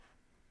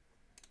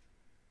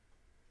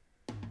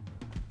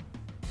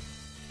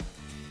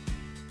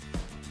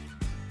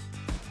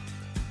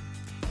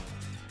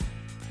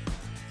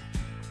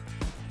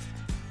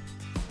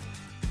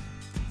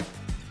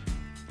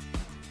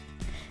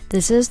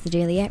This is the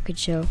Daily App Kid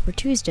Show for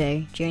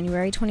Tuesday,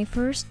 January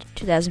 21st,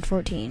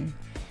 2014.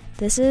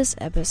 This is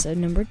episode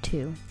number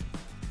 2.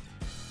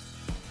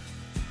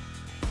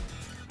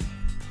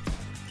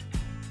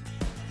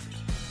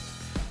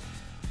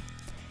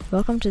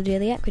 Welcome to the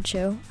Daily App Kid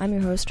Show. I'm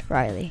your host,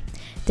 Riley.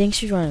 Thanks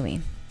for joining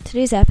me.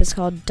 Today's app is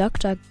called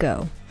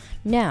DuckDuckGo.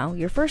 Now,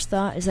 your first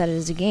thought is that it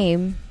is a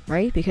game,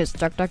 right? Because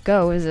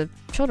DuckDuckGo is a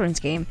children's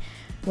game.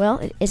 Well,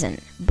 it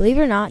isn't. Believe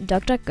it or not,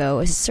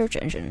 DuckDuckGo is a search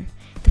engine.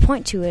 The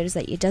point to it is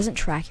that it doesn't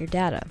track your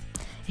data.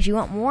 If you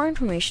want more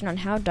information on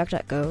how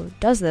DuckDuckGo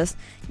does this,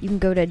 you can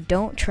go to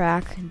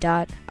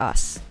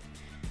don'ttrack.us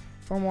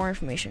for more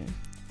information.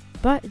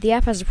 But the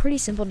app has a pretty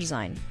simple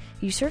design.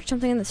 You search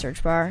something in the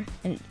search bar,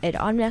 and it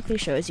automatically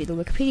shows you the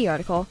Wikipedia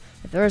article,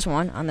 if there is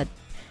one, on the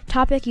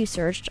topic you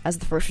searched as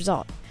the first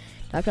result.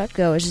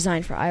 DuckDuckGo is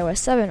designed for iOS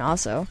 7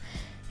 also,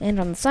 and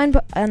on the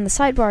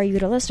sidebar you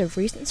get a list of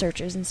recent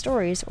searches and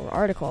stories or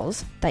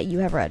articles that you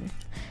have read.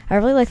 I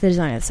really like the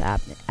design of this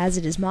app, as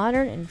it is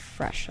modern and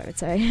fresh, I would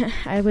say.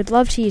 I would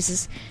love to use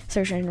this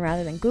search engine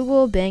rather than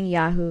Google, Bing,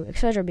 Yahoo,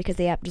 etc. because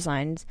the app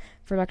designs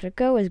for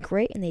DuckDuckGo is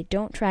great and they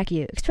don't track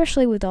you,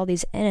 especially with all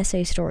these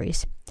NSA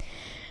stories.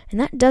 And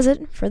that does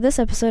it for this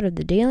episode of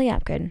the Daily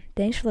App Kid.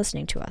 Thanks for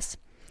listening to us.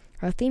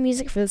 Our theme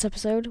music for this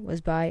episode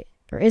is by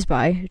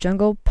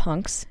Jungle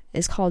Punks,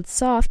 is called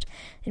Soft,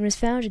 and was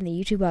found in the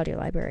YouTube audio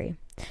library.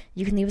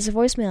 You can leave us a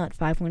voicemail at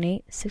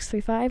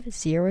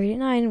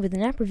 518-635-0889 with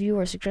an app review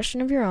or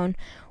suggestion of your own,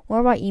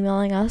 or by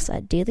emailing us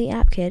at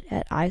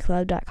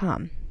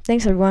dailyappkid@icloud.com.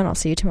 Thanks everyone, I'll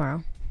see you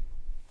tomorrow.